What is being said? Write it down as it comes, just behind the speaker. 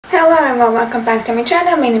and welcome back to my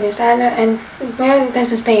channel. My name is Anna and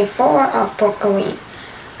this is day 4 of book going.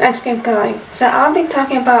 Let's get going. So I'll be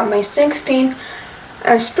talking about my 16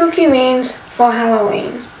 spooky reads for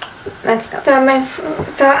Halloween. Let's go. So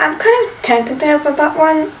I'm kind of tentative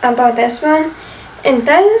about this one. It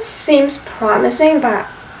does seems promising, but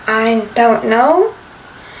I don't know.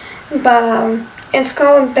 But it's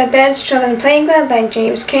called The Dead Children Playground by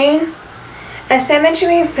James Cain. A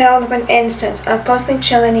cemetery filled with instances of ghostly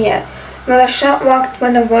chill in the air, where a shot walk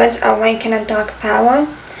through the woods awaken a dark power.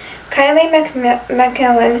 Kylie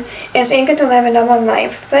McKillen is eager to live a normal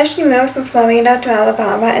life, freshly moved from Florida to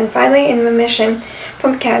Alabama and finally in remission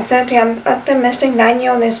from cancer. The optimistic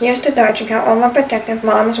 9-year-old is used to dodging her overprotective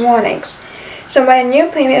mom's warnings. So when a new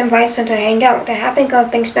playmate invites her to hang out, the happy girl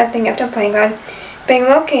thinks nothing of the playground being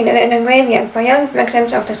located in a graveyard for young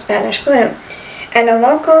victims of the Spanish flu and a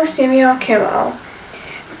local serial killer.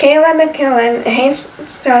 Kayla McKillen hates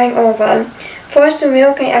starting over. Forced to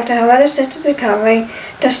relocate after her little sister's recovery,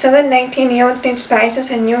 the sullen 19-year-old despises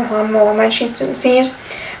her new home more when she sees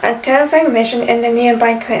a terrifying vision in the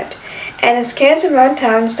nearby crypt. And as kids around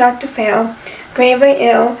town start to feel gravely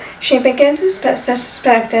ill, she begins to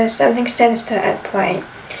suspect there's something sinister at play.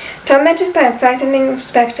 Tormented by frightening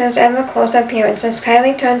specters and their close appearances,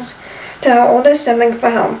 Kylie turns to her older sibling for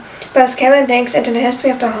help. But as Kayla digs into the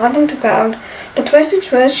history of the haunted ground, the twisted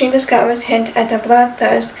truths she discovers hint at the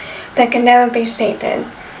bloodthirst that can never be sated.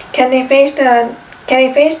 Can they face down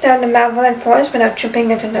the malevolent force without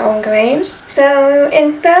tripping into their own graves? So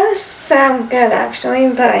it does sound good actually,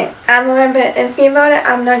 but I'm a little bit iffy about it.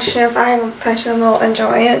 I'm not sure if I personally will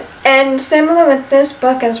enjoy it. And similar with this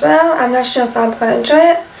book as well, I'm not sure if I'm going to enjoy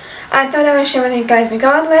it. I thought I would share with you guys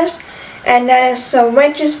regardless. And that is So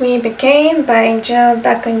Witches We Became by Jill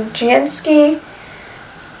Bakunjinsky.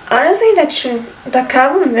 Honestly, the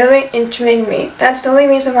cover really intrigued me. That's the only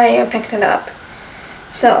reason why I picked it up.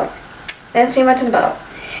 So, let's see what it's about.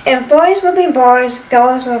 If boys will be boys,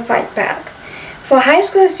 girls will fight back. For high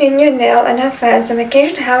school senior Nell and her friends, a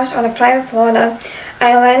vacation house on a private Florida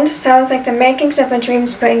island sounds like the makings of a dream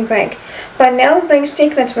spring break. But Nell brings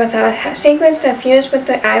secrets with her, secrets that fuse with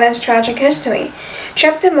the island's tragic history.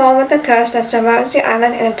 Trap them all with the curse that surrounds the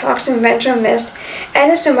island in a toxic ventral mist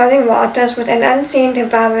and the surrounding waters with an unseen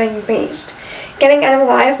devouring beast. Getting out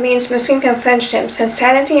alive means risking her friendships, her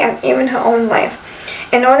sanity, and even her own life.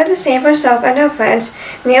 In order to save herself and her friends,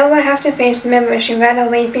 Nell will have to face the memories she rather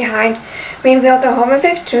leave behind, reveal the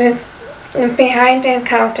horrific truth behind the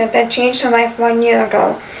encounter that changed her life 1 year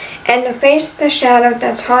ago, and to face the shadow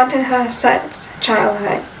that's haunted her son's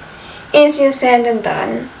childhood. Easier said than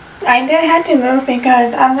done. I did have to move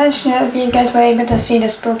because I'm not sure if you guys were able to see the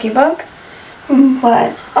spooky book,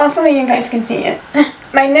 but hopefully you guys can see it.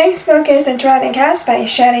 My next book is The Drowning House by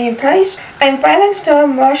Shelley Price. A violent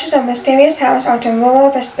storm washes a mysterious house onto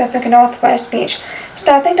rural Pacific Northwest beach,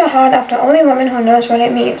 stopping the heart of the only woman who knows what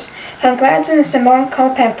it means. Her grandson Simone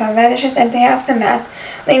Culpepper vanishes in the aftermath,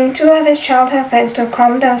 leaving 2 of his childhood friends to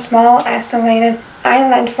comb the small, isolated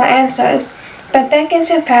island for answers. But decades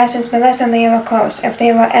have passed since Melissa and Leah were close, if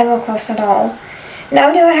they were ever close at all.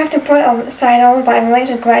 Now they will have to put aside all rivalries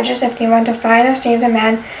and grudges if they want to find or save the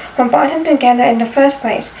man who brought them together in the first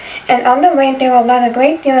place. And on the way they will learn a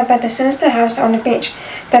great deal about the sinister house on the beach,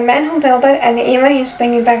 the man who built it, and the evil he's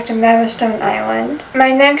bringing back to Marrowstone Island.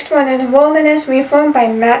 My next one is Wilderness Reform by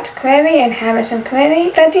Matt Query and Harrison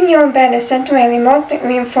Query. 13-year-old Ben is sent to a remote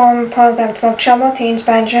reform program for troubled teens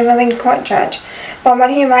by a juvenile court judge. But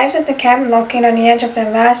when he arrives at the cabin located on the edge of the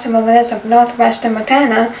vast wilderness of northwestern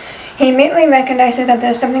Montana, he immediately recognizes that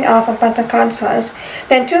there's something off about the counselors.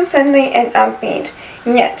 They're too friendly and upbeat.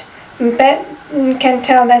 Yet, Ben can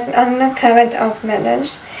tell there's an undercurrent of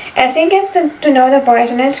menace. As he gets to know the boys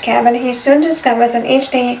in his cabin, he soon discovers that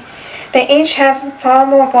they each have far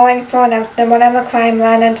more going for them than whatever crime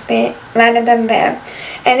landed them there.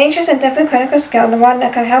 And each has a different critical skill, the one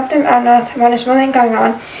that can help them unearth what is really going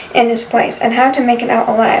on in this place and how to make it out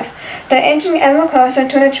alive. They're inching ever closer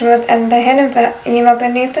to the truth, and the hidden evil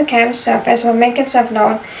beneath the cabin's surface will make itself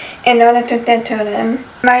known in order to deter them.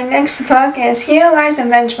 My next book is Here Lies a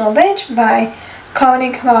Vengeful Bitch by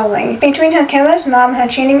Cody Crowley. Between her careless mom, her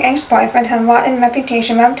cheating ex-boyfriend, her rotten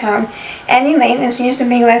reputation around town, Annie Lane is used to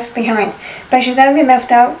being left behind, but she's never been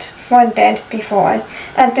left out for dead before,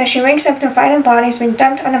 until she wakes up to find her body's been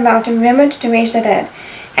dumped on a mountain rumored to raise the dead.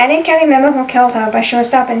 Annie can't remember who killed her, but she will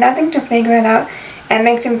stop at nothing to figure it out and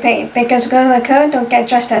make them pay, because girls like her don't get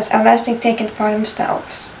justice unless they take it for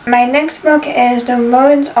themselves. My next book is The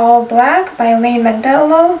Roads All Black by Lee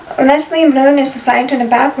Mandello. Leslie Bloom is assigned to the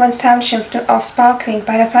backwoods township of Spa Creek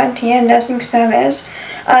by the Frontier Nursing Service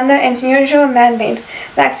under its usual mandate,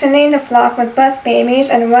 vaccinating the flock with birth babies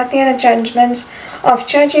and worthy of the judgments of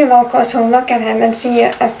churchy locals who look at him and see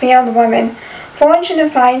a failed woman. Forged in the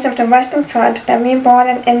fires of the Western Front, then reborn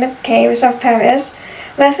in the caves of Paris,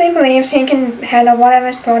 Leslie believes he can handle whatever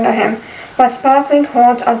is thrown at him, but Spa Creek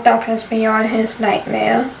holds a darkness beyond his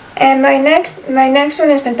nightmare. And my next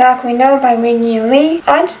one is The Dark We Know by Winnie Lee.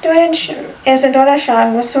 Aunt student Isadora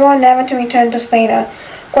Sean was sworn never to return to Slater.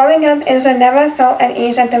 Growing up, Isa never felt at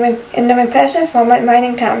ease in the repressive former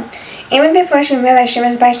mining town, even before she realized she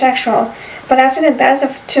was bisexual. But after the deaths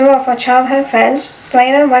of two of her childhood friends,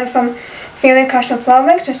 Slater went from feeling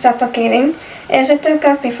claustrophobic to suffocating. Isa took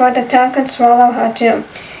off before the town could swallow her too,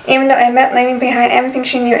 even though it meant leaving behind everything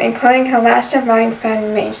she knew, including her last surviving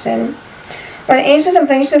friend, Mason. When Isa's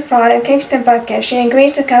abusive father kicks the bucket, she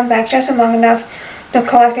agrees to come back just long enough to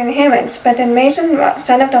collect inheritance, but then Mason,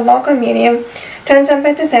 son of the local medium, turns up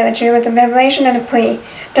at the cemetery with the revelation and a plea.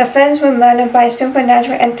 Their friends were murdered by a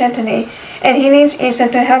supernatural entity, and he needs Isa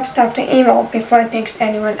to help stop the evil before it takes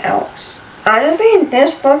anyone else. Honestly,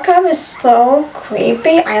 this book cover is so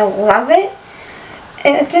creepy. I love it.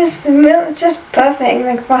 It's just perfect,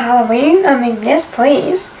 like for Halloween. I mean, yes,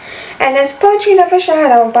 please. And it's Portrait of a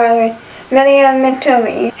Shadow by William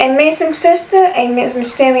Mituri. And Mason's sister, a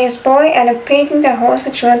mysterious boy, and a painting that holds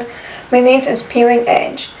the truth beneath its peeling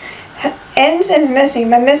edge. Ends is missing,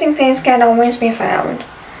 but missing things can always be found.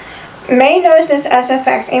 May knows this as a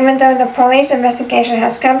fact, even though the police investigation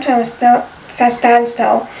has come to a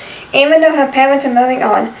standstill, even though her parents are moving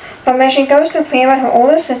on. But when she goes to clear out her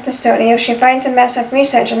older sister's studio, she finds a mess of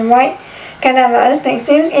research on white cadavers that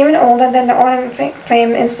seems even older than the ornament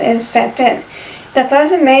frame is set in. The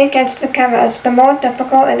closer May gets to the cameras, the more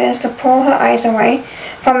difficult it is to pull her eyes away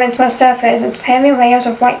from its surface, its heavy layers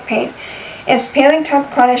of white paint. Its peeling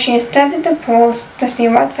top corner she is tempted to pull to see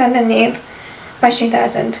what's underneath, but she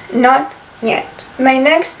doesn't. Not yet. My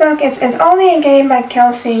next book is It's Only a Game by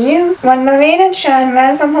Kelsey Yu. When Marina Chan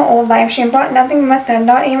ran from her old life, she brought nothing with her,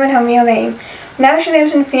 not even her real name. Now she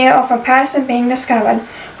lives in fear of her past being discovered,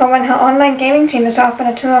 but when her online gaming team is offered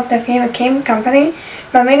a tour of their favorite game company,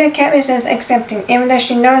 Marina can't resist accepting, even though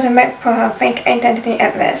she knows it might put her fake identity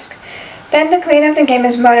at risk. Then the creator of the game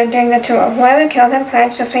is murdered during the tour. Whoever killed him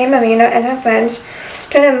plans to flame Marina and her friends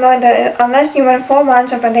to the murder unless you win 4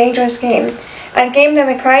 months of a dangerous game. A game that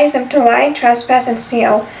requires them to lie, trespass, and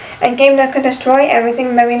steal. A game that could destroy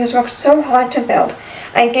everything Marina's worked so hard to build.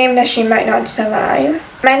 A game that she might not survive.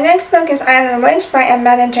 My next book is Island Witch by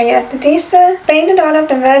Amanda Jayatisa. Being the daughter of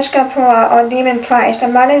the village Kapua or demon priest,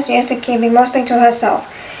 Amanda is used to keeping mostly to herself.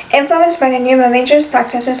 Influenced by the new religious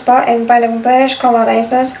practices brought in by the British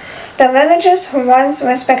colonizers, the villagers who once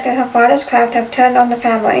respected her father's craft have turned on the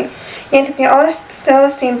family. Yet they all still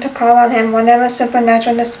seem to call on him whenever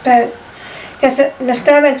supernatural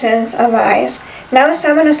disturbances arise. Now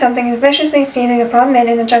someone or something is viciously seizing upon men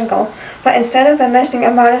in the jungle, but instead of enlisting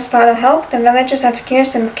Amada's father help, the villagers have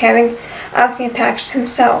accused him of carrying out the attacks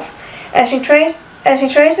himself. As she tries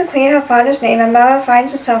to clear her father's name, Amada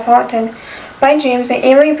finds herself haunted by dreams that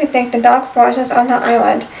eerily predict the dark forces on her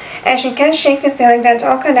island, and she can't shake the feeling that it's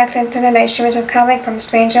all connected to the night she was recovering from a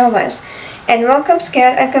strange illness, and woke up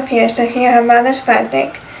scared and confused to hear her mother's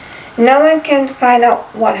frantic. No one can find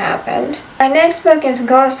out what happened. My next book is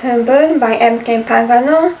Ghost Who Burn by M.K.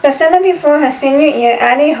 Pagano. The summer before her senior year,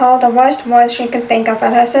 Addie hurled the worst words she could think of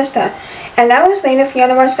at her sister, and hours later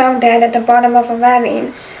Fiona was found dead at the bottom of a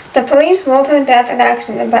ravine. The police ruled her death an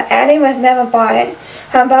accident, but Addie was never bought.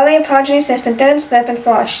 Her ballet prodigy sister didn't slip and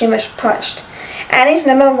fall, she was pushed. Addie's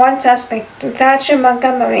number one suspect, Thatcher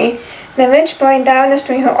Montgomery, the rich boy down the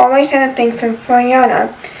street who always had a thing for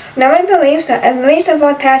Fiona. No one believes her, at least of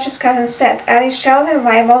all Thatcher's cousin Seth, Addie's childhood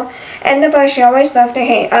rival, and the boy she always loved to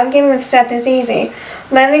hate. Arguing with Seth is easy.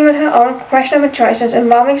 Living with her own questionable choices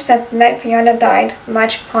involving Seth the night Fiona died,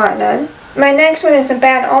 much harder. My next one is The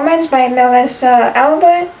Bad Omens by Melissa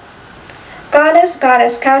Albert. Goddess,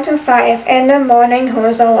 goddess, count to 5, in the morning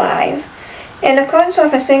who's alive. In the course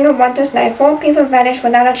of a single winter's night, 4 people vanished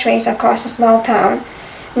without a trace across a small town.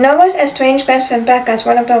 Noah's estranged best friend Becca is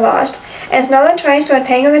one of the lost. As Nola tries to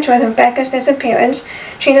untangle the truth of Becca's disappearance,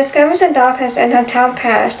 she discovers the darkness in her town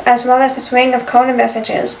past, as well as a string of coded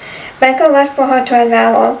messages Becca left for her to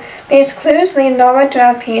unravel, These clues lead Nora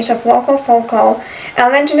to a piece of local folklore, a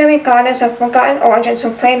legendary goddess of forgotten origins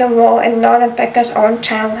who played a role in Nora Becker's own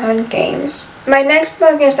childhood games. My next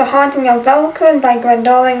book is The Haunting of Velcood by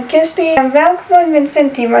Gwendolyn Christie. Velcood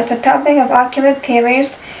Vincenti was the topic of ocular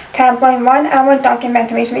theories, tabloid one-hour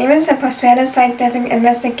documentaries, and even some frustrated scientific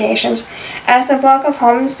investigations as the block of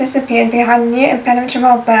homes disappeared behind a near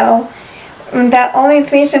impenetrable bell that only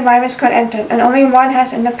 3 survivors could enter, and only one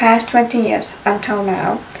has in the past 20 years, until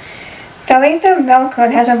now. Talitha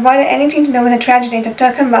Velcood has avoided anything to do with the tragedy that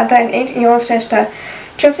took her mother and 8-year-old sister,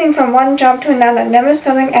 drifting from one job to another, never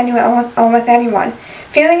settling anywhere or with anyone.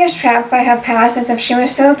 Feeling as trapped by her past as if she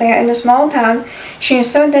was still there in the small town she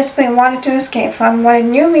so desperately wanted to escape from, when a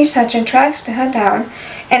new researcher tracks her down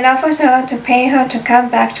and offers her to pay her to come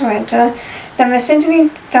back to enter the vicinity.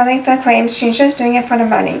 Talitha claims she's just doing it for the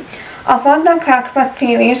money. Although the crackpot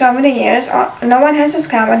theories over the years, no one has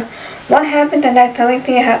discovered what happened the night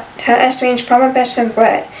Talitha, her estranged former best friend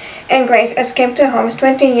Brett and Grace escaped their homes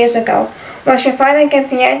 20 years ago. Will she finally get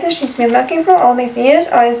the answer she's been looking for all these years,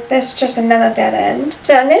 or is this just another dead end?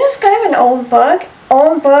 So this is kind of an old book.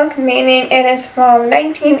 Old book meaning it is from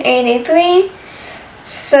 1983.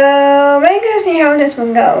 So we're gonna see how this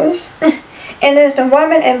one goes. It is The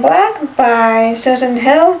Woman in Black by Susan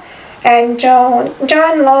Hill and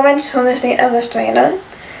John Lawrence, who is the illustrator.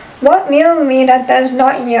 What real reader does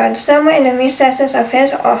not yearn somewhere in the recesses of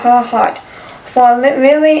his or her heart for a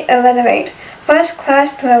really illiterate,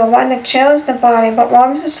 first-class thriller, one that chills the body but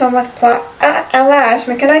warms the soul with plot? Alas,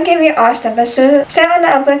 we cannot give you Austin, but set on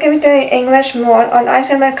the obligatory English moor on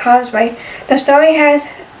Iceland Causeway, the story has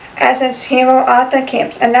as its hero Arthur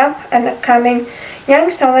Kipps, an up-and-coming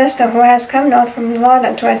young solicitor who has come north from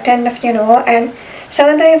London to attend the funeral and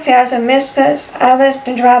celebrate affairs of Mr. Alice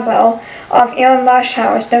Drabble of Eel Marsh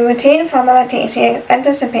House. The routine formalities he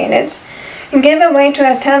anticipated give way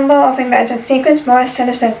to a tumble of events and secrets more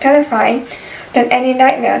sinister and terrifying than any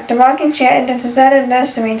nightmare. The rocking chair in the deserted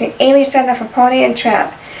nursery, the eerie center for pony and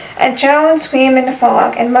trap, a child scream in the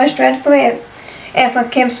fog, and most dreadfully and for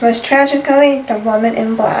Kipps most tragically, The Woman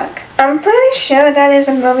in Black. I'm pretty sure that is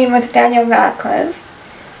a movie with Daniel Radcliffe.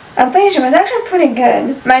 I'm pretty sure it's actually pretty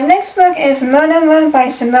good. My next book is Murder Run by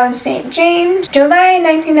Simone St. James. July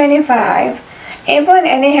 1995. April and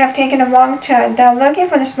Eddie have taken a wrong turn. They're looking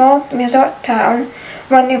for the small resort town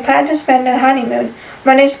where they plan to spend their honeymoon.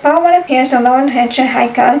 When they spot what appears a lone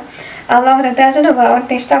hitchhiker along the desert road,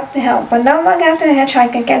 they stop to help. But not long after the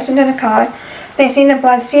hitchhiker gets into the car, they see the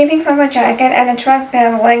blood seeping from her jacket and a truck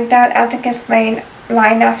barreling down Atticus Lane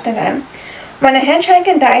line after them. When the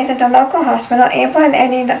hitchhiker dies at the local hospital, April and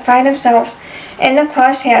Eddie find themselves in the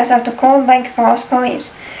crosshairs of the Cold Lake Falls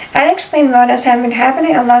police. Unexplained murders have been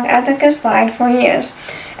happening along Atticus Line for years,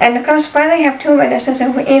 and the cops finally have 2 witnesses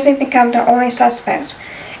who will easily become the only suspects.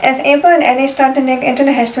 As April and Eddie start to dig into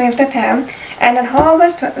the history of the town and a horrible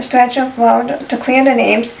stretch of road to clear the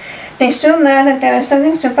names, they soon learn that there is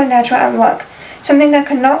something supernatural at work, something that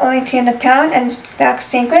could not only tear the town and its dark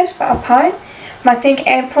secrets apart, but take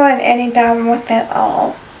April and Eddie down with it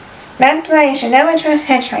all. That's why you should never trust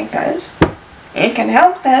hitchhikers. You can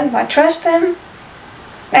help them, but trust them?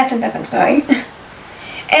 That's a different story.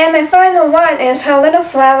 And my final one is Her Little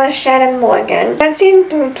Flower, Shannon Morgan. Francine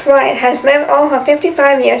Dwight has lived all her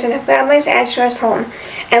 55 years in her family's Ashurst home,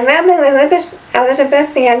 and rambling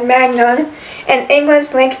Elizabethan Magnon in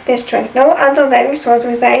England's Lake District. No other living souls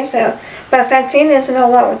resides there, but Francine isn't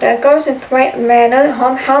alone. There goes in Dwight Manor,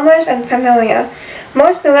 harmless and familiar.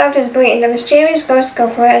 Most beloved is Bree, the mysterious ghost girl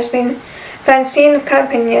who has been Francine's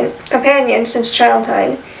companion since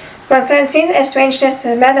childhood. When Francine's estranged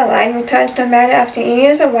sister Madeline returns to the manor after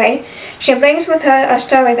years away, she brings with her a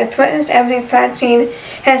story that threatens everything Francine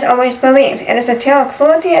has always believed. It is a tale of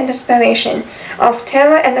cruelty and desperation, of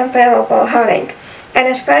terror and unbearable heartache. And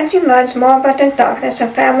as Francine learns more about the darkness of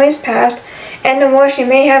her family's past and the role she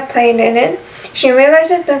may have played in it, she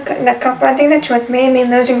realizes that confronting the truth may mean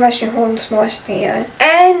losing what she holds most dear.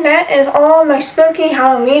 And that is all my spooky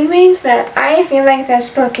Halloween reads that I feel like they're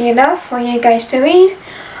spooky enough for you guys to read.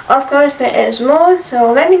 Of course, there is more,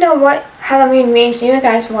 so let me know what Halloween reads you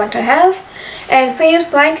guys want to have. And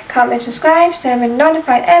please like, comment, subscribe so you'll be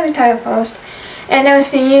notified every time I post. And I will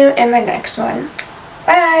see you in my next one.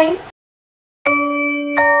 Bye!